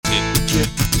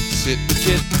sit with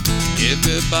Kit.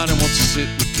 Everybody wants to sit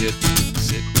with Kit.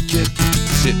 Sit with Kit.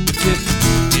 Sit with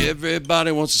Kit.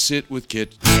 Everybody wants to sit with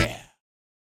Kit. Yeah.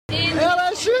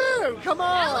 LSU, come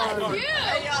on.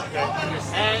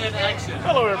 And action.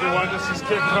 Hello, everyone. This is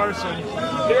Kit Carson,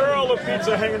 the Earl of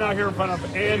Pizza, hanging out here in front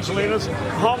of Angelina's,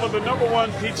 home of the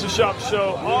 #1 pizza shop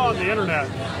show on the internet.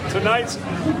 Tonight's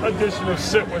edition of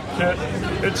Sit with Kit.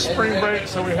 It's spring break,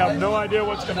 so we have no idea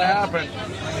what's going to happen.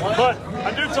 But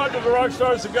I do talk to the rock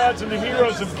stars, the gods, and the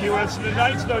heroes of QS, and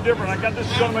tonight's no different. I got this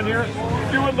gentleman here.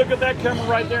 If you would look at that camera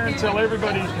right there and tell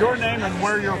everybody your name and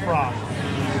where you're from.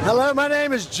 Hello, my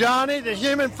name is Johnny, the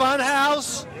Human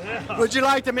Funhouse. Yeah. Would you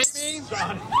like to meet me?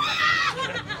 Johnny.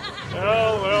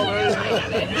 Oh, well,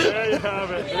 there you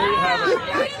have it. There you have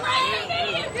it.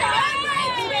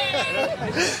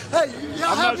 Hey,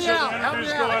 y'all help me out. Help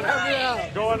me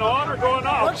out. Going on or going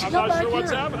off? I'm not sure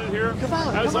what's happening here.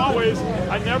 As always,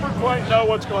 I never quite know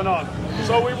what's going on.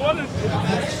 So we wanted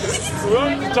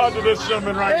to talk to this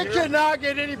gentleman right here. It could not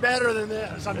get any better than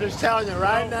this. I'm just telling you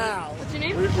right now. What's your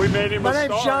name? We made him My a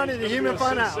name's star. Johnny, the He's Human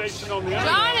gonna be a Funhouse. sensation on the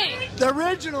internet. Johnny! The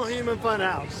original Human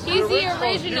Funhouse. He's the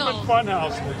original. Human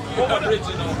Funhouse.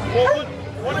 Well,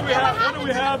 what do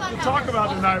we have to talk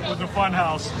about tonight with the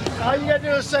Funhouse? All you gotta do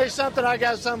is say something, I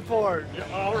got something for it. Yeah,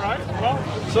 all right. Well,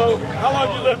 so how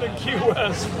long you lived in Key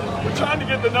West? We're trying to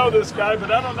get to know this guy, but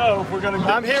I don't know if we're going to get...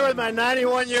 I'm here with my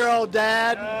 91-year-old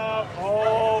dad.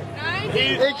 He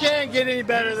It can't get any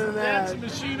better than that. dancing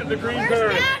machine at the Green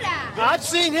Parrot. I've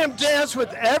seen him dance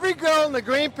with every girl in the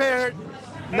Green Parrot,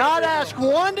 not ask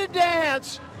one to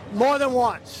dance more than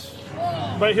once.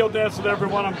 But he'll dance with every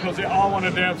one of them because they all want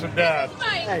to dance with Dad. My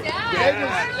Hey,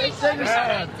 dad. they just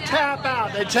tap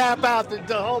out. They tap out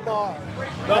the whole bar.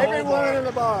 Everyone in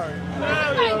the bar. My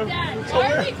dad.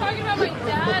 Why are we talking about my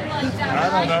dad like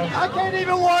that? I don't know. I can't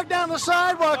even walk down the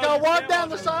sidewalk. I'll walk down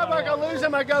the sidewalk, I'll lose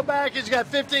him, I go back, he's got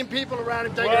 15 people around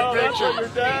him taking Well, a that's what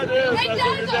picture. your dad is. My That's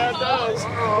what your dad dad's does.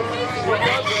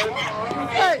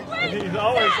 Hey, He's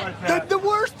always like that. the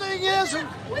worst thing is, When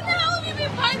the hell have you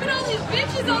been piping all these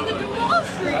bitches on the Duval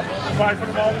Street? Fight for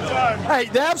them all the time. hey,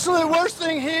 the absolute worst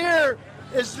thing here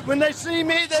is when they see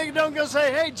me, they don't go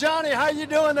say, hey, Johnny, how you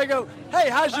doing? They go, hey,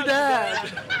 how's your dad?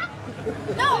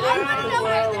 No, I want to know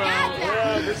where's the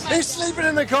dad's at. He's sleeping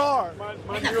in the car. My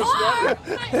In the newest car.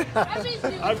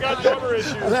 daughter. I've got daughter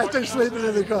issues. I left him sleeping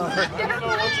in the car. I don't know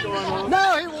what's going on.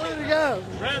 No, he wanted to go.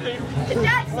 Randy,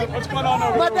 Dad's sleeping. what's going on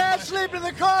over My there? dad's sleeping in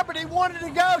the car, but he wanted to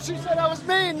go. She said I was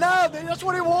mean. No, that's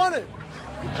what he wanted.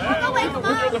 Hey,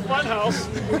 we're in the fun house.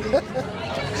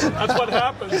 That's what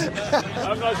happens.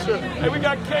 I'm not sure. Hey, we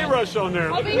got K-Rush on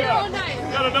there. I'll be here all night.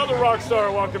 Got another rock star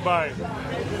walking by.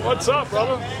 What's up,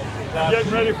 brother?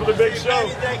 Getting ready for the big show.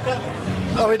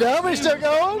 Are we done? We still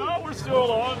going? No, we're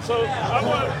still on. So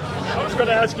I was going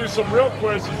to ask you some real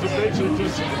questions.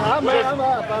 I'm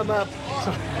up.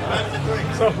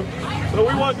 So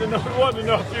we wanted to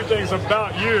know a few things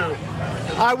about you.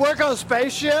 I work on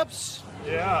spaceships.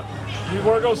 Yeah, you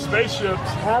work on spaceships.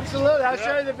 Absolutely. I'll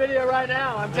show you the video right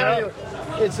now. I'm telling you,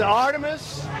 it's the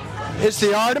Artemis. It's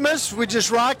the Artemis. We just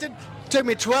rocked it. Took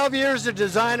me 12 years to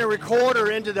design a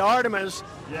recorder into the Artemis.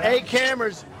 Yeah. 8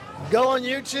 cameras. Go on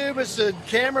YouTube. It's the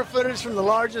camera footage from the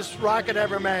largest rocket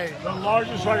ever made. The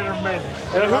largest rocket ever made.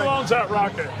 And who owns that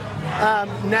rocket?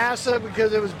 NASA,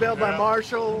 because it was built by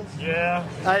Marshall. Yeah.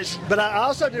 But I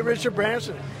also did Richard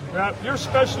Branson. Now, your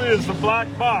specialty is the black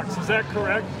box. Is that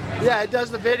correct? Yeah, it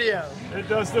does the video. It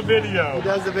does the video. It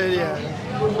does the video.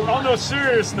 On a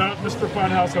serious note, Mr.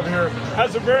 Funhouse over here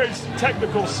has a very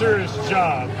technical, serious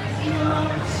job.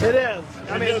 It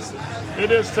is. It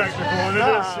is technical and it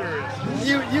is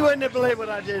serious. You wouldn't believe what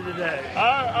I did today.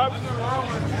 I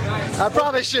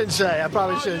probably shouldn't say.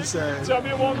 Tell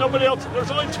me, well, nobody else.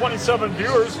 There's only 27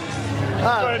 viewers. Go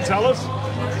ahead and tell us.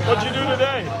 What'd you do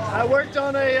today? I worked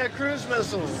on a cruise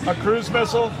missile. A cruise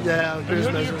missile? Yeah, a And cruise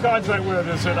who do missile. you contract with?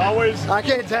 Is it always? I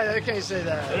can't tell you. I can't say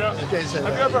that. Yeah. I can't say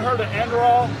Have that. you ever heard of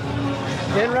Andorol?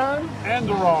 Enron?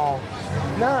 Andorol.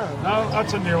 No. No,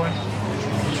 that's a new one.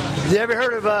 You ever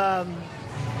heard of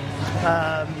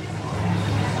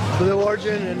Blue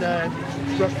Origin and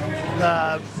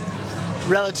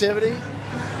relativity?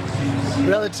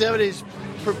 Relativity is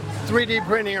 3D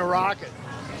printing a rocket.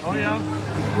 Oh yeah.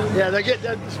 Yeah, they're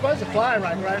supposed to fly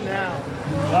right now.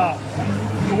 Wow.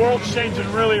 The world's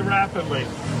changing really rapidly.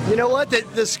 You know what?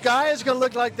 The sky is going to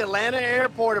look like the Atlanta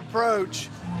airport approach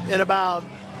in about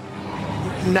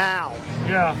now.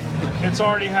 Yeah, it's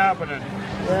already happening.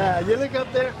 Yeah, you look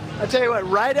up there. I tell you what,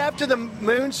 right after the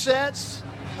moon sets,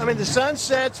 the sun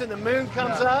sets and the moon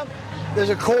comes up, there's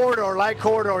a corridor, light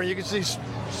corridor, and you can see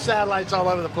satellites all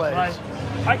over the place. Right.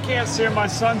 I can't see them. My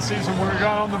son sees them when we're going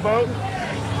on the boat.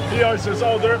 He always says,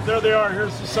 oh, there they are.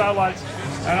 Here's the satellites.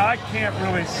 And I can't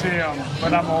really see them,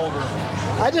 but I'm older.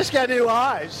 I just got new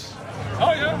eyes.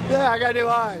 Oh, yeah? Yeah, I got new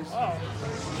eyes. Oh.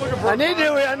 Looking for I need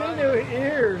new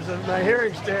ears, and my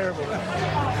hearing's terrible.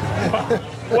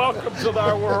 Welcome to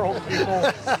our world,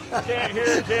 people. Can't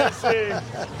hear, can't see.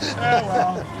 Oh,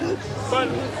 well.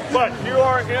 But you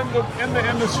are in the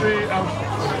industry of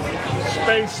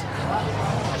space.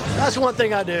 That's one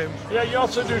thing I do. Yeah, you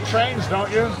also do trains, don't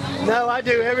you? No, I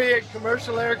do every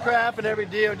commercial aircraft and every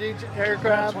DoD aircraft.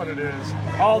 That's what it is.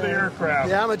 All the aircraft.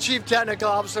 Yeah, I'm a chief technical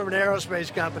officer of an aerospace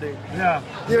company. Yeah.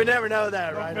 You would never know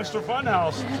that, right? Mr.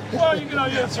 Funhouse. Well, you know,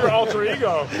 it's your alter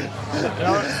ego. You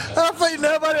know? I think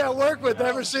nobody I work with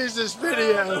ever sees this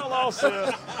video. They'll all see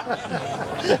it.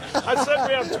 I said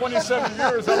we have 27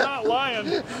 years. I'm not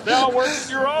lying. They all work in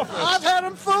your office. I've had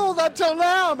them fooled up till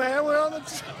now, man. We're on the...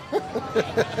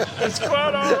 It's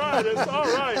quite all right. It's all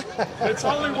right. It's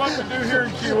only what we do here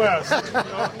in Key West. You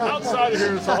know, outside of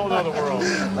here, it's a whole other world.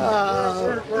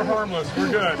 We're harmless.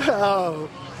 We're good. Oh.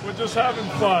 We're just having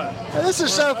fun. This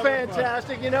is so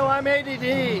fantastic. You know, I'm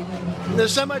ADD.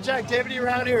 There's so much activity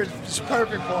around here. It's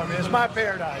perfect for me. It's my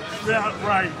paradise. Yeah,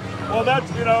 right. Well, that's,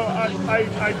 you know,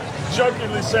 I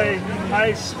jokingly say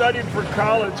I studied for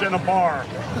college in a bar.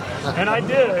 And I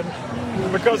did.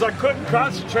 Because I couldn't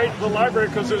concentrate in the library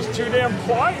because it was too damn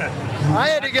quiet. I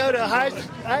had to go to I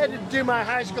had to do my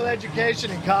high school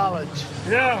education in college.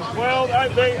 Yeah, well, I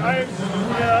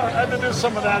had to do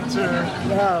some of that too.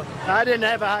 No, I didn't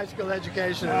have a high school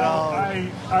education at all.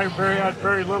 I had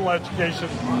very little education,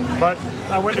 but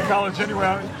I went to college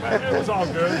anyway. It was all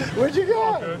good. Where'd you go?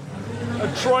 All good.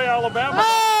 Troy, Alabama.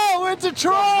 Oh, went to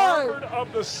Troy. Harvard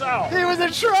of the South. He was a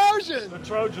Trojan. The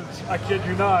Trojans. I kid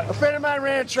you not. A friend of mine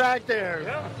ran track there.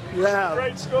 Yeah. Yeah.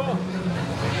 Great school.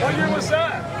 What year was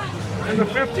that? In the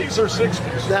 50s or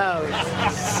 60s? No,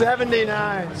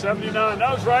 79. 79. That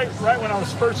was right when I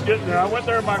was first getting there. I went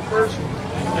there in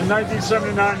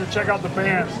 1979 to check out the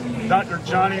band. Dr.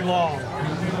 Johnny Long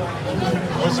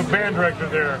was the band director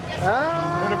there.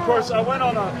 And of course, I went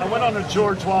on a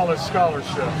George Wallace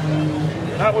scholarship.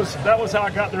 That was how I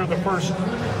got there, the first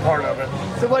part of it.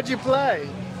 So what'd you play?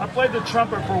 I played the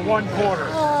trumpet for 1 quarter.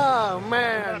 Oh,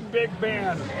 man. That big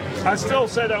band. I still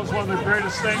say that was one of the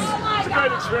greatest things. It's a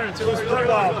great experience. It was pretty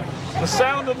loud. The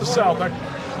sound of the South, I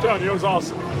tell you, it was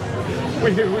awesome.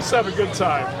 We just have a good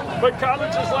time. But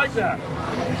college is like that.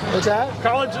 What's that?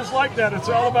 College is like that. It's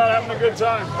all about having a good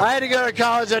time. I had to go to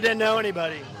college. I didn't know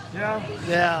anybody. Yeah?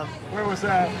 Yeah. Where was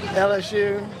that?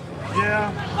 LSU.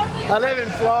 Yeah. I live in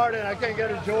Florida, and I couldn't go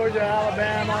to Georgia,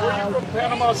 Alabama. Where are you from?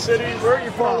 Panama City? Where are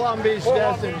you from? Fort Walton Beach,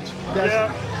 Destin.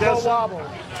 Fort Wobble.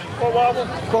 Fort Wobble?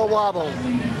 Fort Wobble. I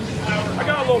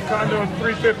got a little condo in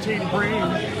 315 Bream.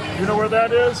 You know where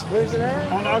that is? Where's it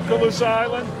at? On Okaloosa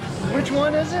Island. Which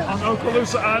one is it? On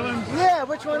Okaloosa Island. Yeah,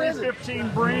 which one is it?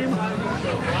 315 Bream.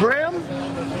 Brim?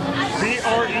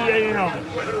 B-R-E-A-M.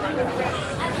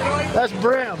 That's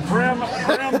Brim. Brim. I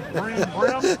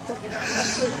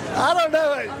don't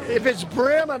know if it's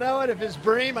Brim. I know it. If it's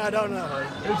Bream, I don't know.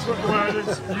 You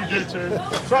do too.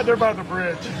 It's right there by the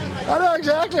bridge. I know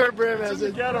exactly where Brim is. It's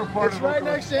the ghetto part it's of right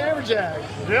next to Amberjack.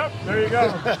 Yep, there you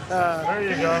go. There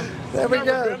you go. There we I've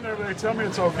go. never been there, but they tell me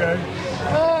it's okay.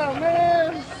 Oh,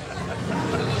 man.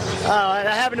 Oh, it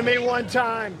happened to me one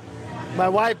time. My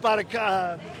wife bought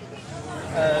a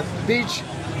beach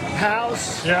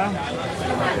house. Yeah.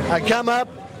 I come up,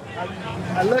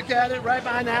 I look at it right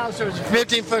behind the house. There was a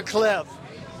 15-foot cliff.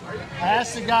 I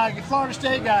asked the guy, the Florida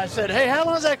State guy, I said, hey, how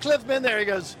long has that cliff been there? He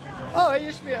goes, oh, it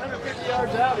used to be 150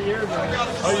 yards out a year ago.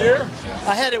 A year?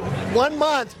 I had it 1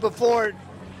 month before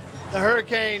the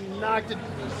hurricane knocked it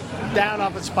down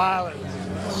off its pilot.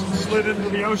 Slid into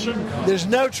the ocean? There's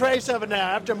no trace of it now.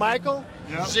 After Michael,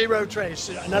 Yep. Zero trace.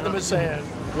 Nothing but sand.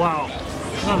 Wow.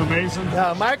 Isn't that amazing?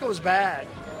 No, Michael was bad.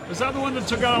 Is that the one that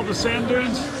took out all the sand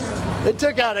dunes? It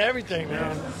took out everything,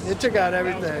 man. It took out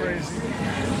everything. That was crazy.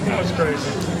 That was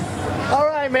crazy. All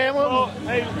right, man. Well,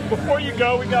 hey, before you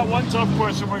go, we got one tough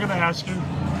question we're going to ask you.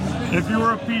 If you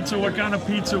were a pizza, what kind of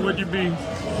pizza would you be?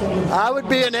 I would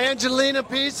be an Angelina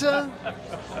pizza.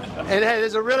 And hey,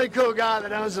 there's a really cool guy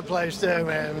that owns the place too,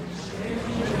 man.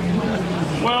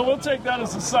 Well, we'll take that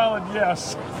as a solid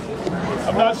yes.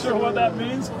 I'm not sure what that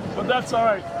means, but that's all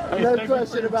right. Hey, No thank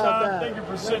question you for your about time. that. Thank you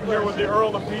for sitting here with the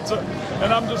Earl of Pizza.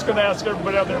 And I'm just going to ask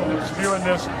everybody out there who's viewing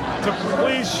this to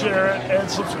please share it and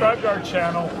subscribe to our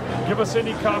channel. Give us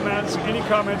any comments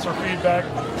or feedback.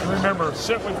 And remember,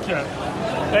 sit with Kit.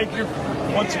 Thank you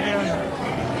once again.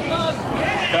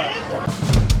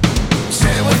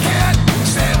 Sit with Kit.